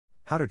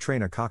How to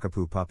train a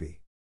Cockapoo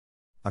puppy.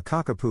 A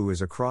Cockapoo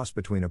is a cross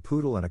between a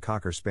poodle and a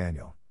cocker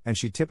spaniel, and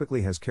she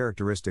typically has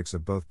characteristics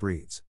of both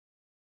breeds.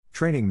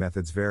 Training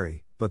methods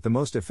vary, but the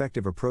most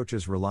effective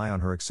approaches rely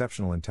on her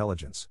exceptional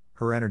intelligence,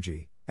 her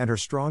energy, and her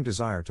strong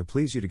desire to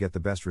please you to get the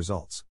best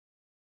results.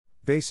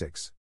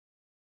 Basics.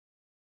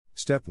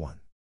 Step 1.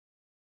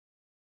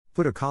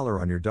 Put a collar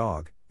on your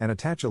dog, and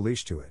attach a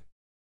leash to it.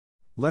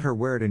 Let her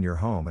wear it in your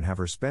home and have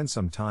her spend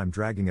some time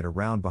dragging it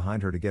around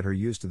behind her to get her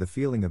used to the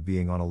feeling of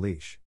being on a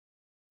leash.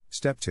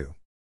 Step 2.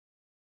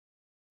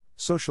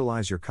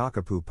 Socialize your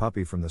Cockapoo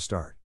puppy from the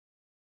start.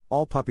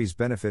 All puppies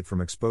benefit from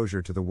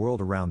exposure to the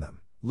world around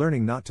them,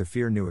 learning not to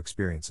fear new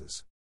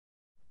experiences.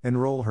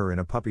 Enroll her in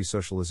a puppy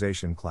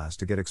socialization class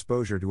to get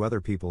exposure to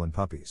other people and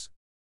puppies.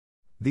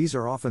 These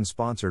are often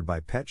sponsored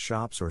by pet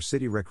shops or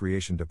city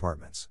recreation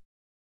departments.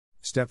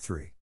 Step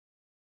 3.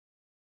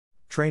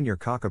 Train your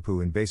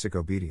Cockapoo in basic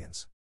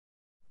obedience.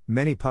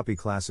 Many puppy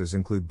classes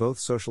include both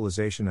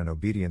socialization and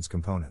obedience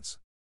components.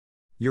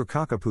 Your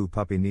Cockapoo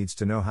puppy needs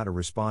to know how to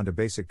respond to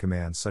basic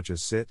commands such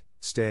as sit,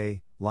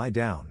 stay, lie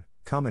down,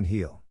 come and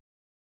heel.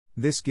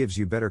 This gives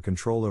you better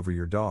control over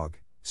your dog,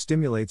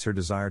 stimulates her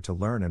desire to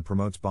learn and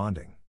promotes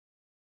bonding.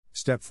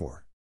 Step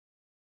 4.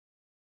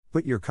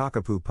 Put your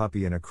Cockapoo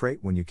puppy in a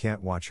crate when you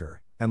can't watch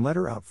her, and let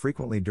her out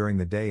frequently during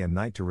the day and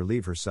night to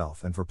relieve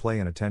herself and for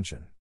play and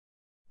attention.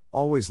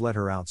 Always let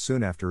her out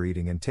soon after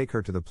eating and take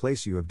her to the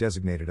place you have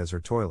designated as her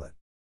toilet.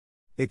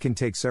 It can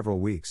take several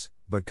weeks,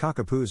 but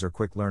Cockapoos are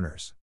quick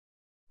learners.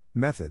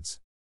 Methods.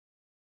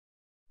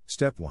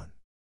 Step 1.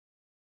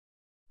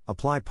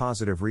 Apply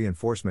positive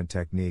reinforcement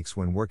techniques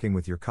when working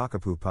with your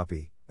Cockapoo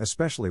puppy,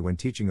 especially when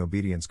teaching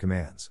obedience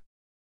commands.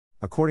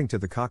 According to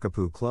the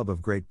Cockapoo Club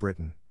of Great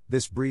Britain,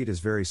 this breed is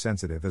very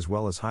sensitive as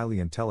well as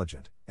highly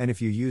intelligent, and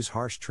if you use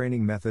harsh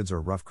training methods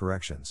or rough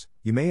corrections,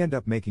 you may end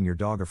up making your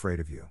dog afraid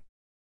of you.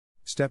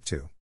 Step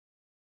 2.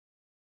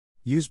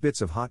 Use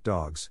bits of hot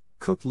dogs,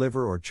 cooked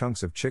liver or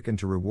chunks of chicken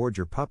to reward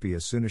your puppy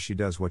as soon as she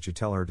does what you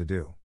tell her to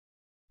do.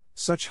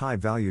 Such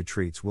high-value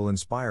treats will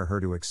inspire her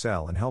to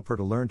excel and help her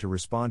to learn to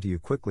respond to you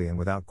quickly and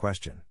without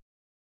question.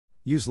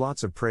 Use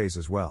lots of praise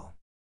as well.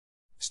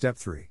 Step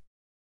 3.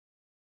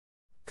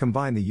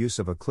 Combine the use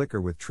of a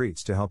clicker with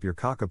treats to help your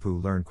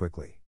Cockapoo learn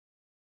quickly.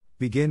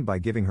 Begin by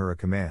giving her a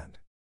command.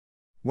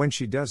 When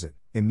she does it,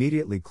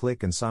 immediately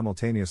click and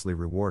simultaneously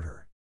reward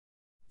her.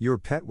 Your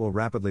pet will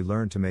rapidly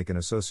learn to make an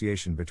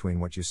association between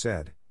what you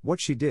said, what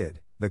she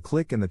did, the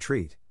click and the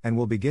treat, and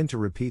will begin to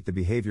repeat the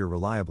behavior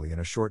reliably in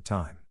a short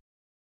time.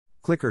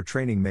 Clicker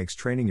training makes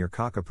training your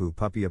Cockapoo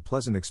puppy a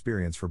pleasant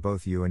experience for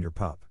both you and your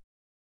pup.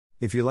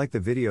 If you like the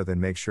video, then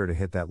make sure to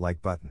hit that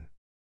like button.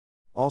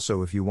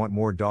 Also, if you want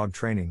more dog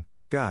training,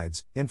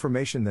 guides,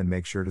 information, then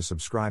make sure to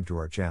subscribe to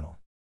our channel.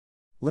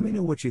 Let me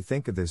know what you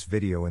think of this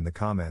video in the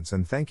comments,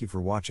 and thank you for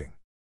watching.